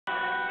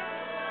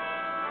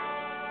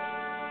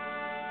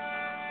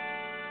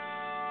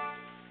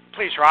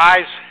Please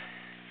rise.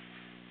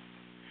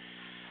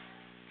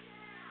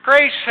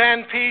 Grace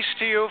and peace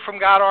to you from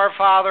God our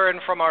Father and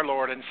from our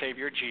Lord and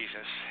Savior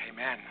Jesus.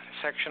 Amen.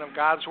 The section of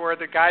God's Word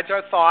that guides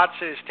our thoughts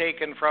is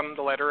taken from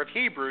the letter of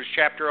Hebrews,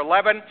 chapter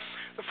 11,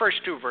 the first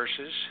two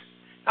verses.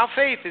 Now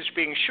faith is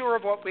being sure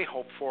of what we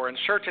hope for and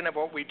certain of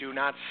what we do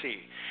not see.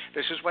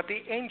 This is what the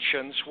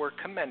ancients were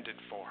commended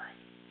for.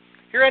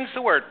 Here ends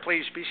the Word.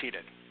 Please be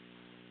seated.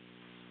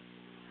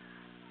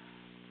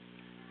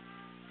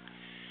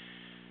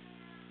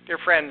 Dear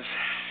friends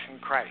in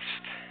Christ,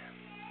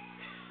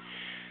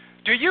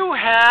 do you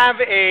have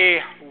a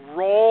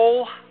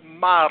role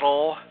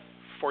model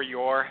for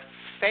your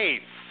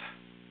faith?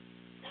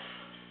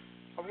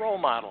 A role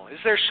model. Is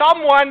there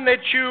someone that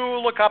you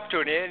look up to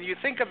and you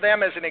think of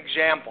them as an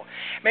example?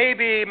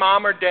 Maybe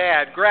mom or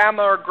dad,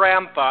 grandma or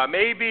grandpa,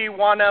 maybe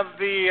one of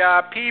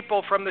the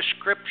people from the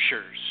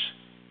scriptures.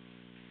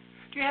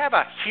 Do you have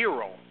a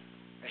hero?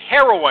 A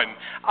heroine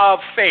of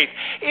faith?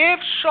 If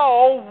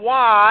so,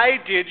 why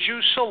did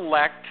you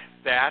select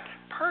that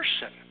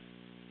person?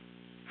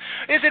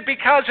 Is it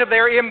because of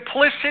their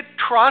implicit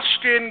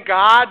trust in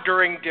God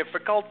during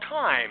difficult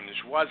times?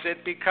 Was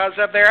it because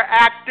of their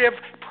active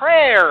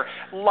prayer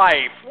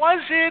life?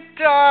 Was it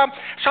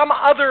some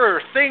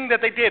other thing that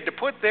they did to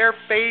put their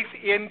faith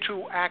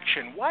into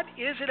action? What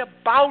is it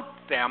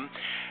about them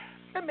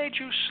that made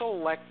you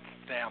select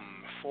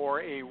them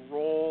for a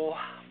role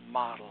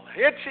model?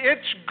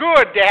 It's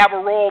good to have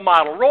a role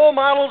model. Role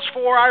models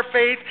for our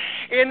faith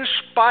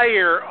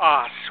inspire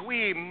us.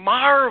 We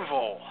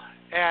marvel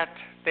at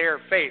their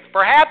faith.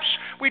 Perhaps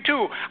we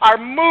too are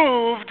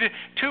moved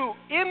to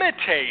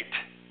imitate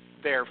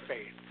their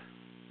faith.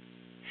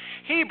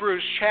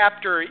 Hebrews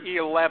chapter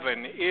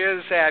 11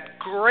 is that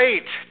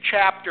great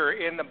chapter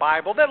in the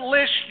Bible that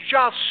lists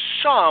just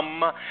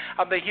some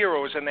of the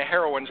heroes and the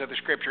heroines of the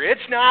Scripture.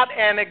 It's not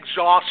an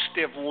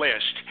exhaustive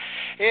list.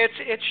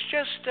 It's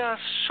just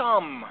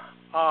some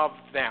of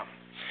them.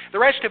 The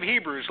rest of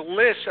Hebrews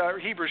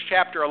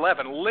chapter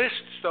 11 lists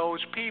those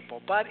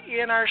people. But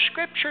in our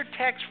Scripture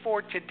text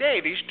for today,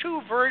 these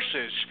two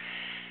verses,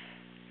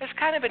 it's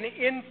kind of an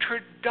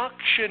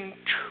introduction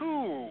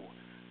to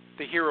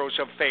the heroes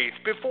of faith.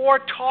 Before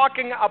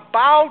talking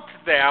about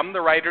them,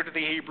 the writer to the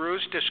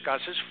Hebrews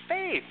discusses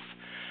faith.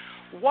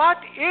 What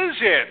is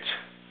it?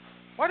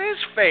 What is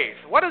faith?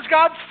 What does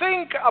God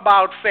think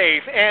about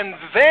faith? And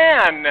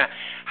then,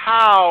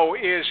 how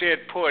is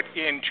it put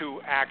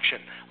into action?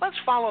 Let's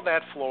follow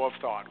that flow of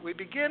thought. We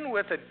begin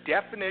with a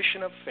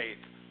definition of faith.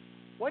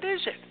 What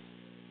is it?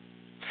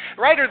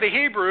 The writer of the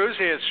Hebrews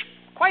is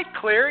quite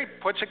clear. He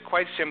puts it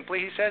quite simply.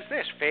 He says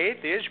this: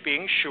 faith is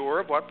being sure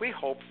of what we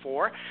hope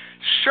for,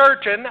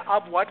 certain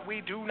of what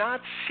we do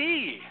not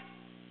see.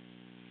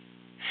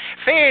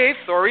 Faith,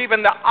 or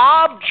even the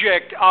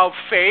object of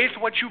faith,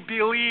 what you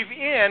believe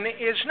in,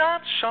 is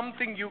not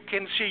something you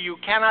can see. You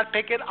cannot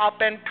pick it up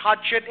and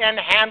touch it and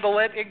handle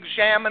it,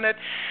 examine it.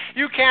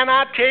 You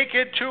cannot take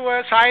it to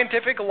a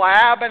scientific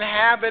lab and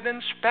have it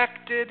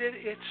inspected.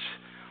 It's,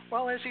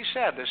 well, as he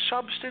said, the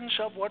substance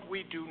of what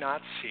we do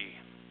not see.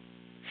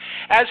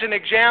 As an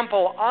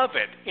example of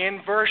it,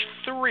 in verse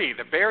 3,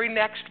 the very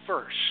next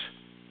verse,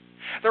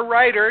 the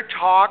writer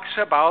talks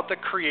about the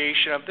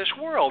creation of this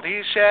world.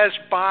 He says,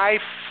 by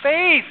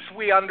faith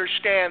we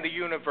understand the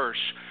universe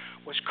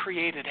was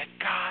created at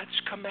God's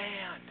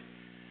command.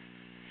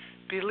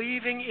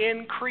 Believing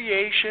in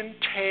creation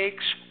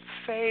takes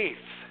faith.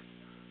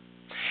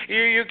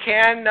 You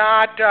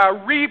cannot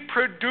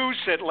reproduce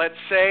it, let's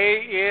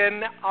say,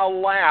 in a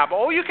lab.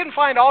 Oh, you can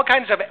find all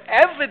kinds of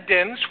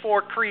evidence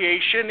for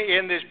creation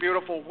in this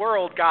beautiful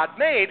world God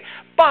made,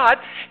 but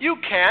you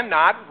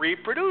cannot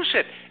reproduce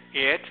it.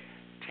 It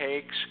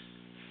takes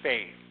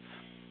faith.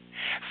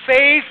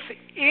 Faith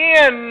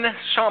in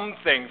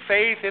something.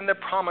 Faith in the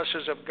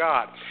promises of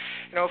God.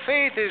 You know,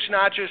 faith is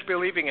not just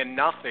believing in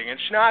nothing.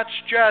 It's not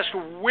just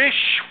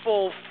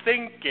wishful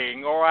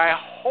thinking or I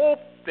hope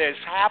this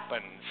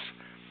happens.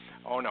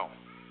 Oh no.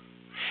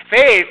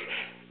 Faith,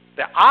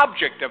 the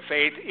object of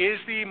faith, is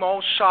the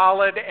most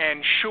solid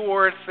and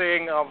sure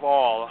thing of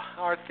all.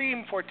 Our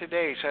theme for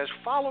today says,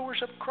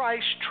 followers of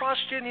Christ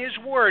trust in His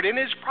Word, in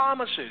His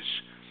promises.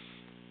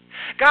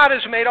 God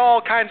has made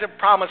all kinds of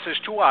promises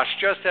to us,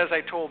 just as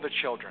I told the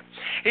children.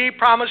 He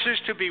promises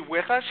to be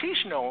with us. He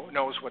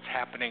knows what's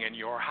happening in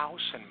your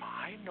house and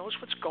mine, knows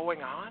what's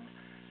going on.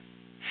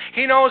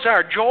 He knows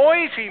our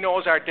joys. He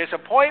knows our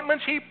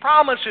disappointments. He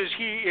promises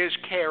He is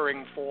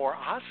caring for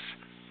us.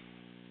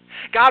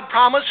 God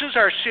promises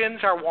our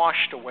sins are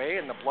washed away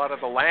in the blood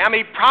of the Lamb.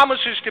 He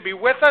promises to be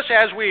with us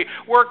as we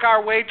work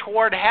our way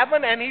toward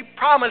heaven, and He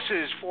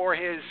promises for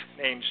His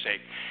name's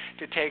sake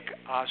to take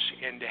us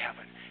into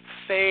heaven.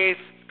 Faith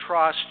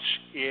trusts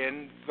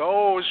in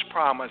those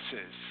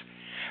promises.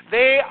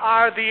 They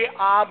are the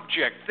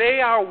object. They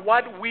are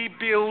what we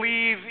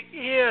believe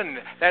in.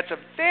 That's a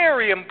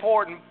very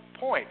important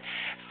point.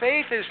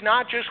 Faith is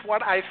not just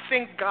what I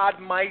think God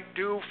might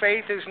do.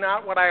 Faith is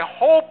not what I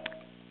hope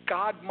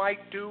God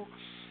might do.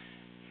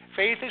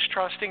 Faith is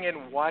trusting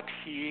in what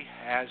He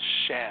has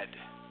said.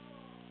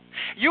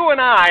 You and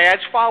I, as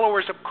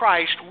followers of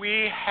Christ,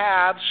 we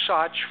have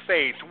such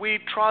faith. We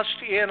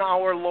trust in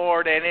our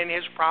Lord and in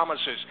His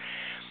promises.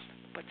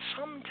 But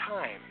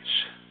sometimes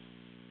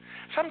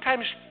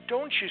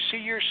don't you see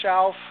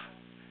yourself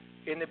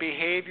in the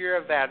behavior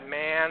of that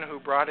man who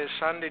brought his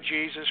son to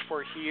Jesus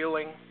for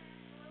healing?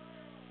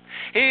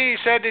 He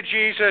said to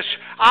Jesus,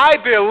 "I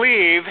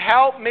believe,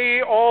 help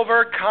me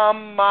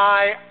overcome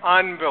my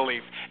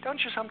unbelief." Don't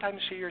you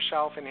sometimes see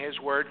yourself in His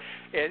word,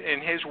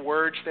 in His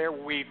words there?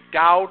 We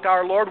doubt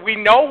our Lord. We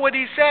know what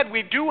He said.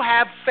 We do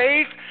have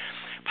faith,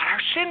 but our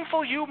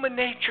sinful human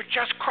nature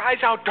just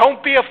cries out,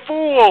 "Don't be a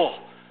fool.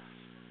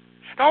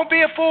 Don't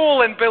be a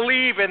fool and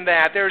believe in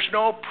that. There's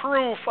no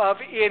proof of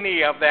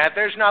any of that.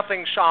 There's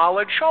nothing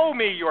solid. Show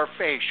me your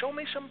faith. Show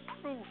me some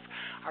proof."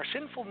 Our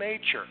sinful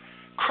nature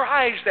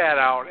cries that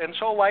out. And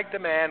so like the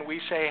man,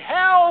 we say,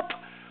 "Help!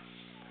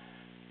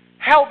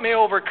 Help me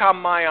overcome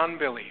my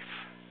unbelief."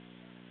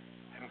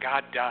 And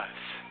God does.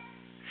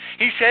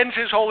 He sends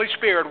His Holy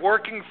Spirit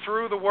working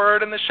through the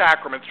Word and the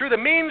Sacrament, through the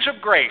means of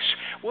grace.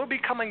 We'll be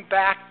coming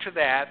back to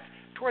that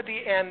toward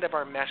the end of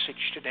our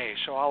message today,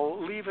 so I'll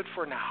leave it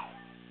for now.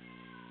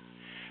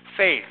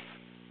 Faith.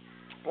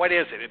 What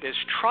is it? It is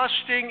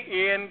trusting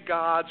in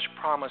God's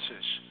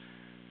promises.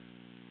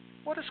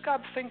 What does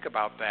God think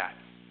about that?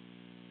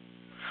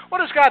 What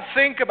does God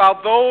think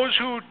about those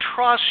who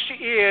trust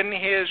in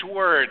His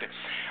Word?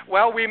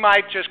 Well, we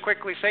might just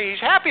quickly say He's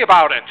happy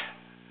about it.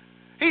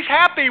 He's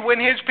happy when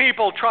His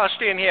people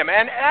trust in Him.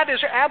 And that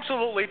is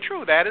absolutely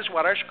true. That is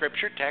what our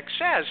Scripture text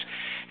says.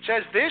 It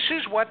says this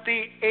is what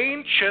the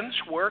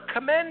ancients were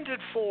commended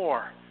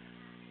for.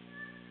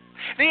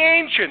 The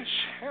ancients,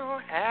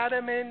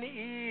 Adam and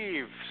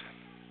Eve,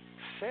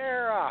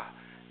 Sarah,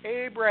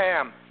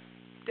 Abraham,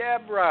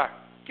 Deborah,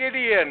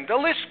 Gideon, the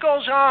list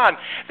goes on.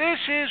 This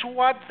is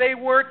what they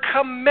were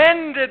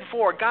commended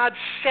for. God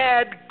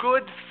said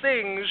good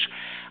things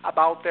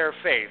about their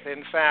faith.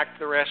 In fact,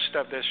 the rest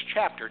of this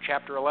chapter,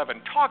 chapter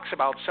 11, talks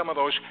about some of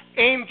those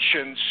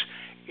ancients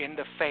in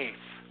the faith.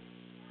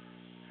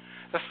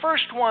 The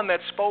first one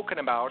that's spoken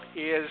about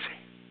is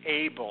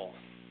Abel.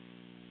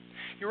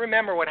 You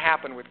remember what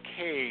happened with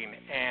Cain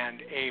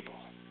and Abel.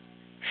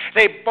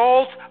 They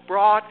both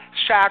brought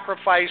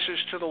sacrifices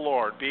to the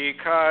Lord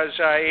because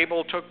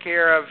Abel took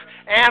care of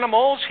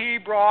animals. He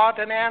brought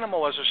an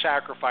animal as a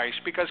sacrifice.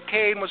 Because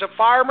Cain was a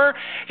farmer,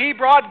 he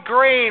brought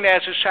grain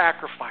as a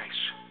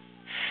sacrifice.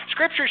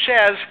 Scripture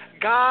says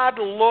God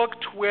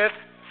looked with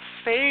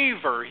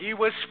favor. He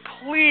was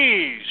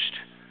pleased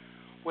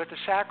with the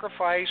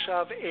sacrifice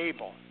of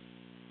Abel,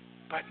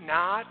 but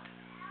not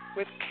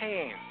with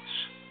Cain's.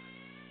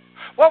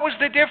 What was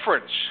the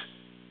difference?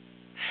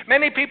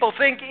 Many people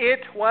think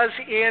it was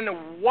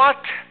in what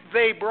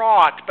they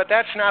brought, but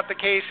that's not the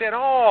case at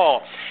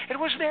all. It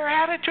was their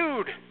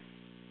attitude.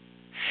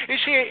 You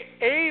see,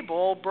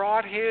 Abel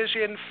brought his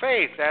in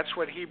faith. That's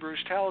what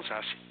Hebrews tells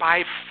us.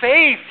 By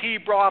faith he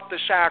brought the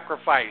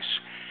sacrifice.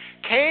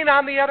 Cain,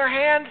 on the other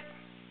hand,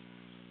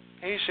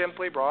 he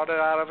simply brought it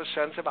out of a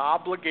sense of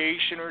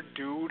obligation or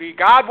duty.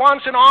 God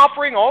wants an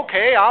offering?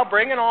 Okay, I'll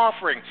bring an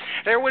offering.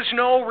 There was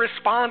no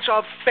response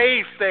of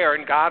faith there,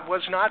 and God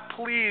was not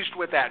pleased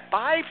with that.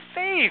 By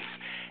faith,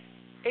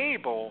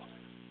 Abel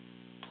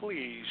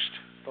pleased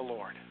the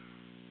Lord.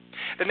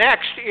 The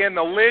next in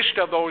the list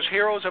of those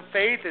heroes of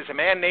faith is a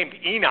man named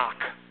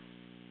Enoch.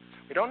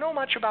 We don't know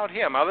much about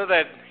him other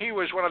than he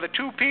was one of the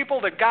two people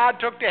that God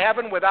took to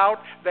heaven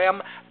without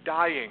them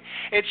dying.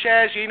 It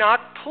says Enoch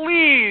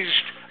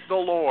pleased the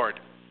Lord.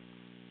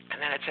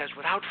 And then it says,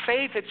 without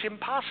faith, it's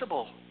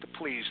impossible to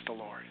please the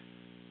Lord.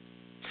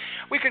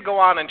 We could go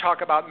on and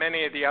talk about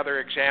many of the other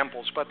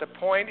examples, but the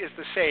point is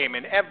the same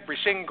in every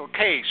single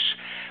case.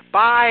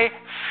 By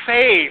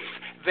faith,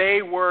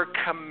 they were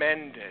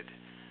commended.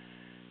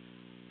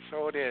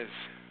 So it is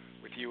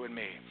with you and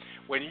me.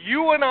 When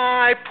you and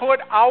I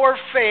put our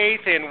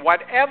faith in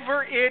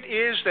whatever it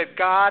is that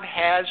God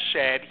has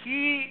said,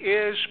 He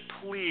is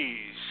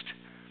pleased.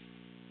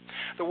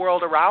 The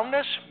world around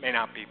us may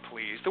not be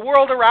pleased. The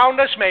world around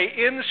us may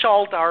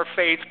insult our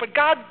faith, but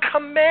God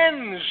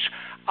commends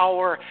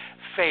our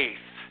faith.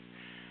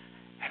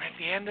 And at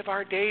the end of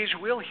our days,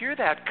 we'll hear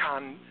that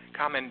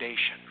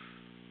commendation.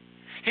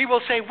 He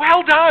will say,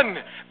 "Well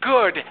done,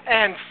 good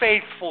and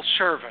faithful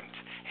servant.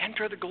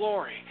 Enter the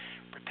glory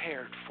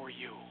prepared for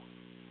you."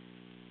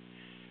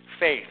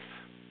 Faith.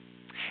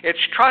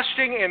 It's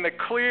trusting in the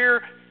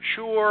clear,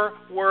 sure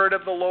word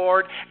of the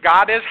Lord.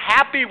 God is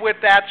happy with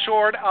that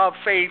sort of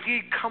faith.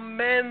 He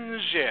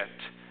commends it.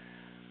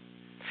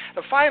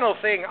 The final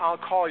thing I'll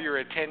call your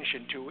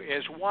attention to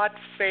is what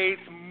faith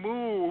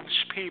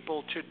moves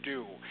people to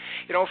do.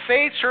 You know,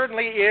 faith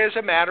certainly is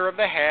a matter of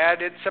the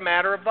head. It's a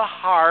matter of the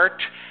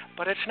heart.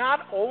 But it's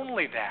not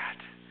only that.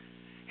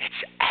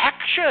 It's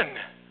action.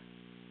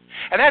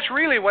 And that's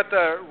really what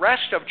the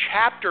rest of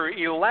chapter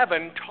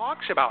 11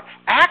 talks about.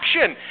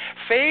 Action.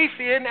 Faith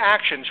in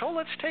action. So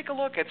let's take a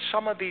look at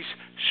some of these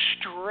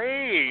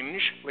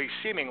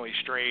seemingly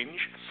strange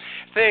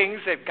things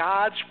that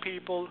God's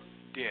people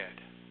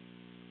did.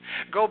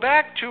 Go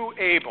back to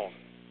Abel.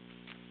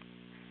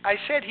 I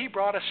said he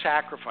brought a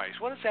sacrifice.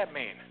 What does that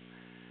mean?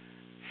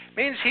 It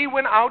means he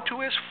went out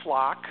to his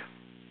flock.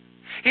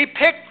 He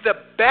picked the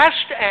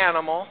best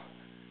animal.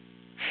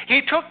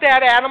 He took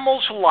that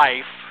animal's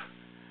life,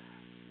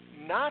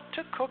 not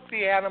to cook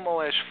the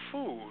animal as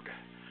food,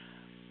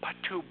 but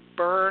to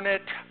burn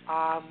it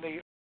on the